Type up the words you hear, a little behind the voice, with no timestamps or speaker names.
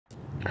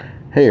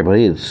Hey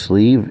everybody, it's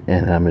Sleeve,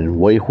 and I'm in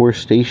Whitehouse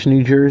Station,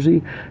 New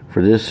Jersey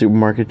for this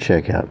supermarket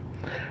checkout.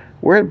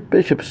 We're at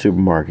Bishop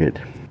Supermarket,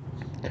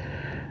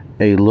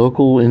 a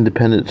local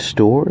independent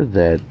store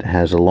that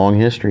has a long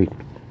history.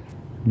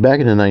 Back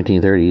in the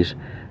 1930s,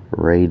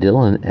 Ray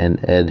Dillon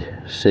and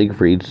Ed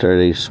Siegfried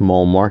started a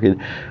small market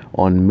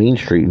on Main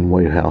Street in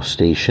Whitehouse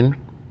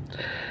Station.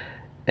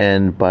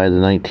 And by the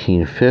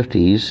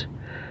 1950s,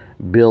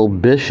 Bill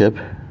Bishop,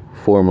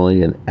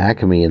 formerly an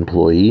Acme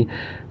employee,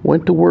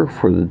 went to work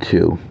for the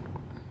two.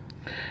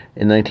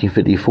 In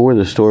 1954,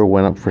 the store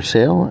went up for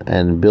sale,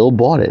 and Bill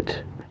bought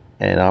it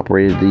and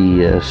operated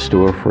the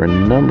store for a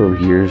number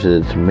of years at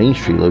its Main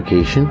Street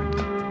location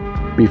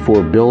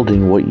before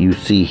building what you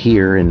see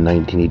here in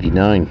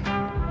 1989.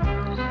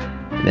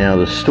 Now,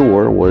 the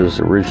store was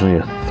originally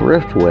a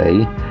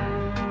Thriftway,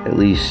 at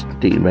least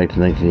dating back to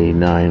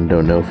 1989.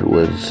 Don't know if it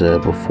was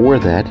before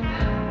that,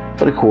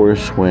 but of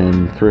course,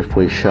 when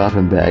Thriftway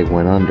Shopping Bag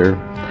went under,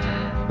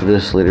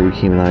 this later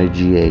became an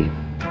IGA.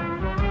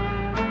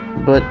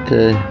 But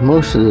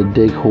most of the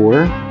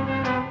decor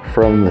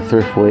from the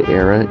Thriftway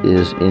era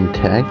is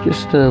intact,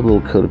 just a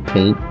little coat of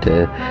paint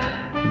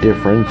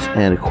difference,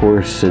 and of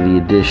course the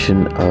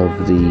addition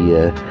of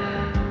the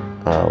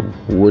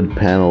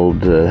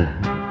wood-paneled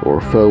or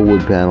faux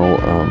wood-panel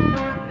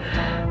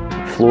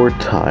floor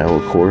tile,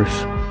 of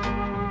course.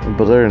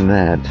 But other than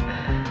that,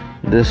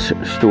 this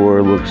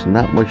store looks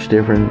not much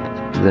different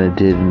than it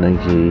did in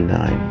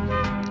 1989.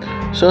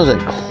 So it has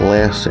that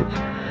classic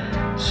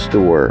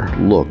store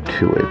look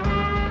to it.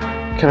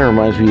 Kind of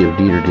reminds me of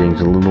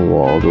Dieterdings in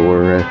Lindenwold,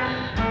 or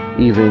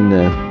even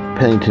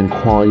Pennington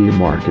Quality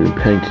Market in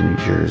Pennington, New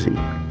Jersey.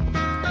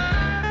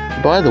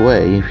 By the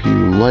way, if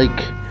you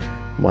like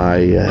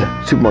my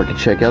supermarket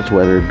checkouts,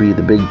 whether it be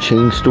the big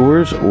chain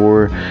stores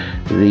or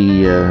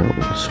the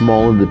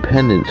small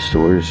independent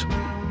stores,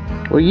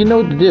 well, you know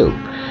what to do.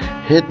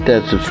 Hit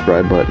that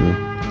subscribe button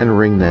and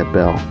ring that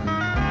bell.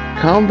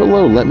 Comment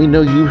below, let me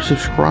know you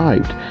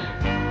subscribed,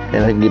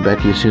 and I can get back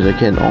to you as soon as I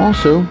can.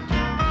 Also,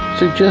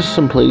 suggest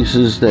some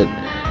places that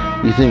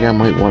you think I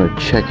might want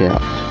to check out.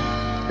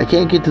 I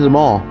can't get to them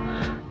all,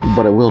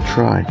 but I will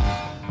try.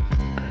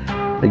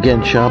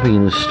 Again, shopping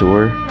in the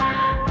store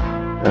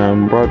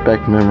brought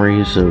back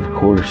memories of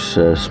course,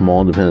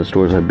 small independent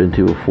stores I've been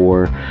to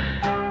before.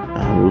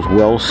 It was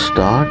well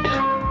stocked,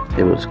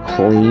 it was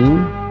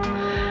clean,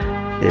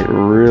 it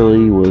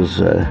really was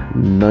a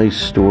nice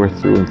store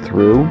through and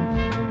through.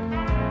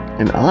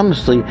 And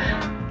honestly,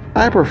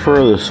 I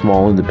prefer the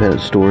small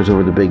independent stores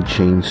over the big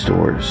chain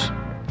stores.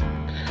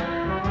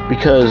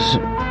 Because,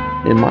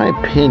 in my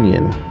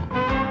opinion,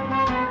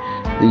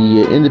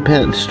 the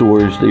independent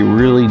stores, they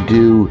really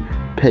do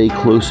pay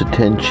close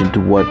attention to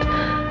what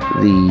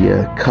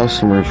the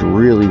customers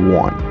really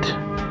want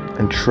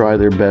and try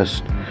their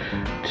best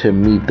to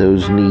meet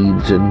those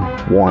needs and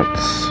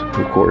wants,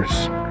 of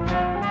course.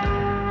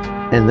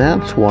 And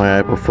that's why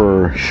I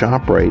prefer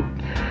ShopRite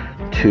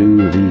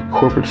to the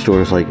corporate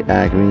stores like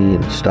Acme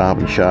and Stop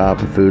and Shop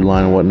and Food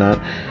Line and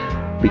whatnot,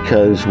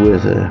 because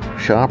with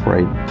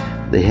ShopRite,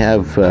 they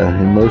have,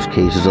 in most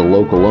cases, a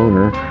local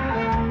owner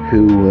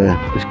who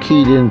is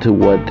keyed into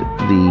what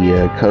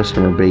the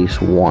customer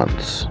base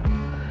wants.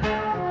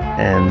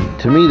 And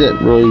to me, that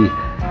really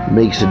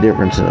makes a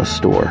difference in a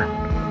store.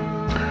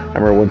 I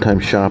remember one time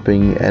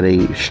shopping at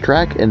a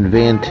Strack and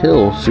Van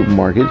Til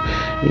supermarket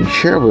in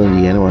Cherville,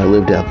 Indiana, when I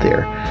lived out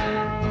there,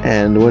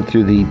 and went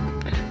through the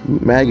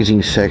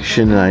magazine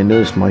section, and I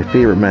noticed my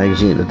favorite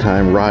magazine at the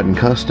time, Rod and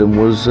Custom,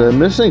 was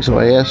missing. So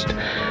I asked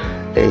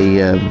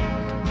a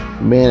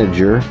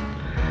manager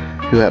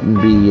who happened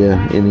to be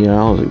in the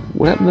aisle,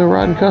 what happened to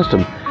Rod and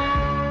Custom?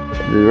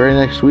 The very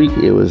next week,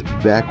 it was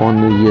back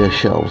on the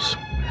shelves.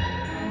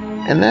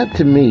 And that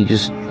to me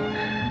just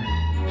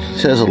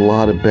says a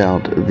lot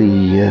about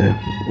the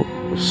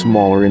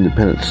smaller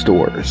independent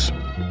stores.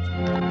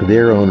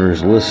 Their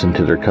owners listen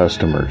to their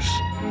customers.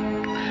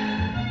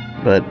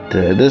 But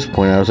at this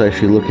point, I was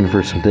actually looking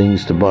for some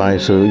things to buy.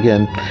 So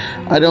again,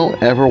 I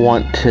don't ever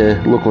want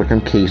to look like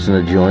I'm casing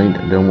a joint.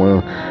 I don't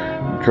want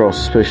to draw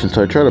suspicion.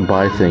 So I try to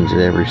buy things at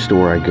every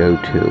store I go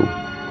to.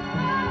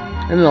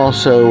 And it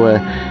also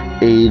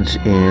aids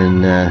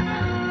in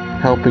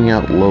helping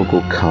out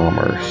local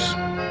commerce.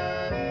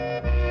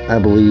 I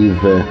believe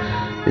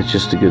it's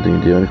just a good thing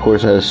to do. And of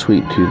course, I had a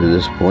sweet tooth at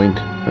this point.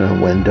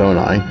 When don't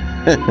I?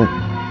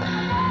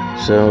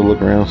 So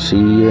look around,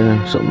 see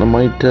something I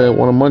might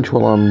want to munch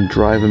while I'm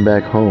driving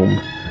back home.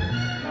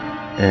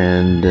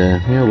 And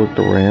looked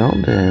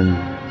around and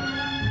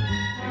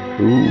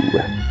ooh,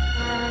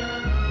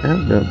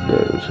 that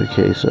those.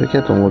 Okay, so I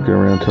kept on looking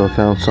around until I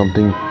found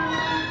something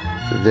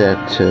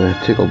that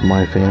tickled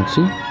my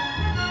fancy.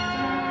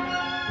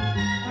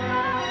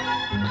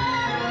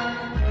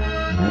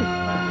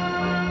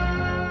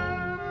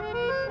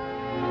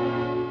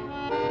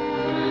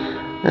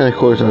 And of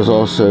course, I was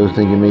also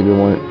thinking maybe I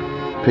want to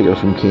pick up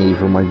some candy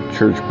for my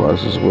church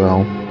bus as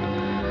well,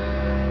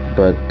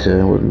 but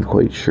I wasn't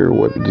quite sure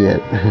what to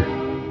get.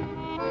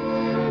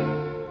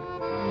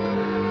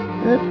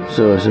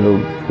 So I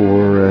settled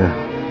for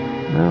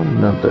No,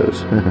 not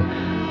those.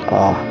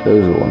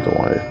 Those are the ones I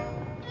wanted.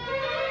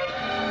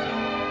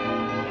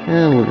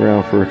 And look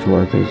around for some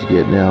other things to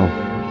get now.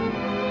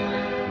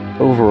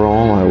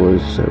 Overall, I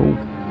was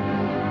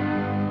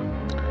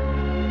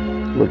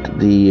looked at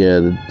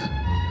the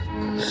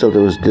stuff that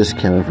was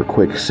discounted for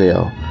quick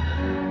sale.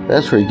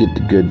 That's where you get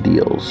the good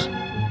deals.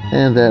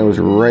 And that was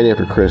right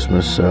after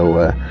Christmas,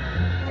 so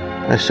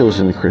I still was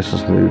in the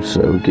Christmas mood,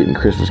 so getting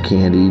Christmas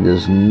candy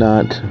does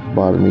not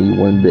bother me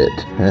one bit.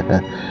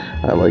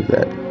 I like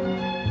that.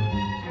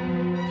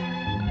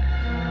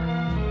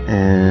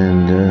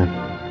 And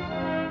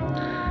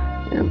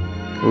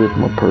with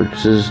my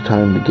purchases,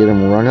 time to get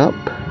them rung up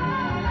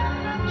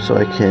so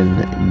I can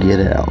get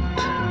out.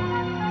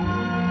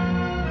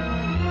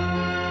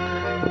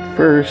 But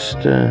first,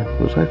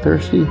 was I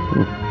thirsty?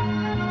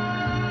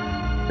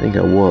 I think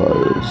I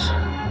was.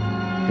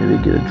 Maybe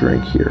get a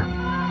drink here.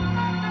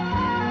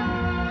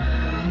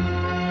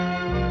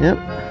 Yep.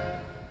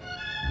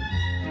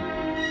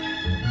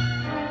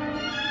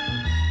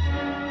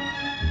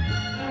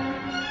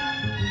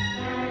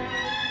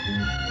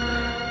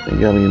 They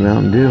got me a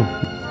Mountain Dew.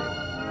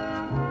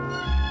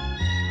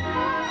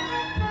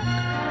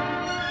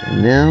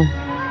 And now,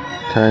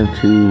 time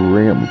to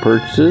ring up my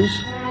purchases.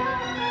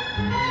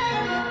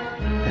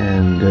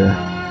 And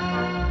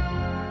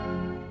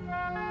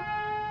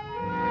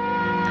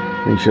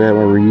make sure I have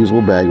my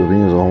reusable bag with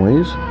me as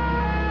always.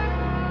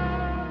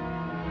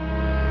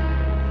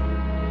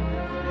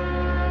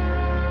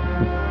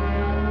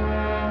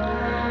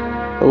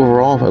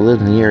 Overall, if I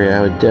lived in the area,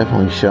 I would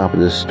definitely shop at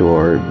this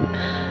store.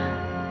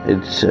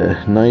 It's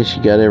nice,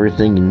 you got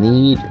everything you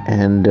need,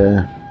 and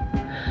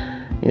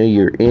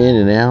you're in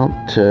and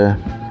out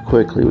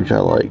quickly, which I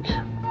like.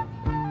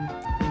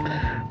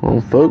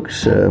 Well,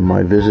 folks,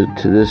 my visit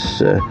to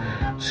this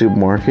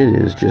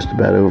supermarket is just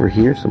about over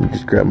here, so let me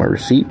just grab my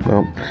receipt.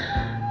 Well,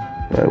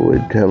 I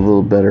would have a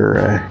little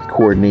better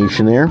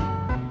coordination there.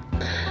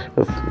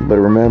 But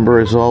remember,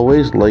 as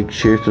always, like,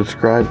 share,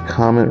 subscribe,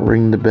 comment,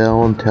 ring the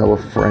bell, and tell a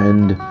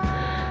friend.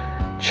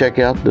 Check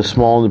out the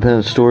small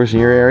independent stores in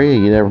your area.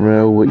 You never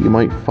know what you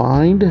might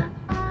find.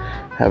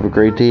 Have a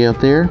great day out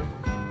there,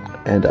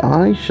 and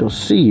I shall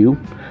see you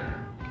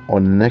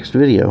on the next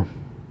video.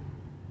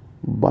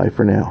 Bye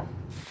for now.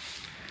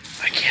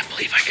 I can't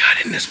believe I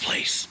got in this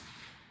place.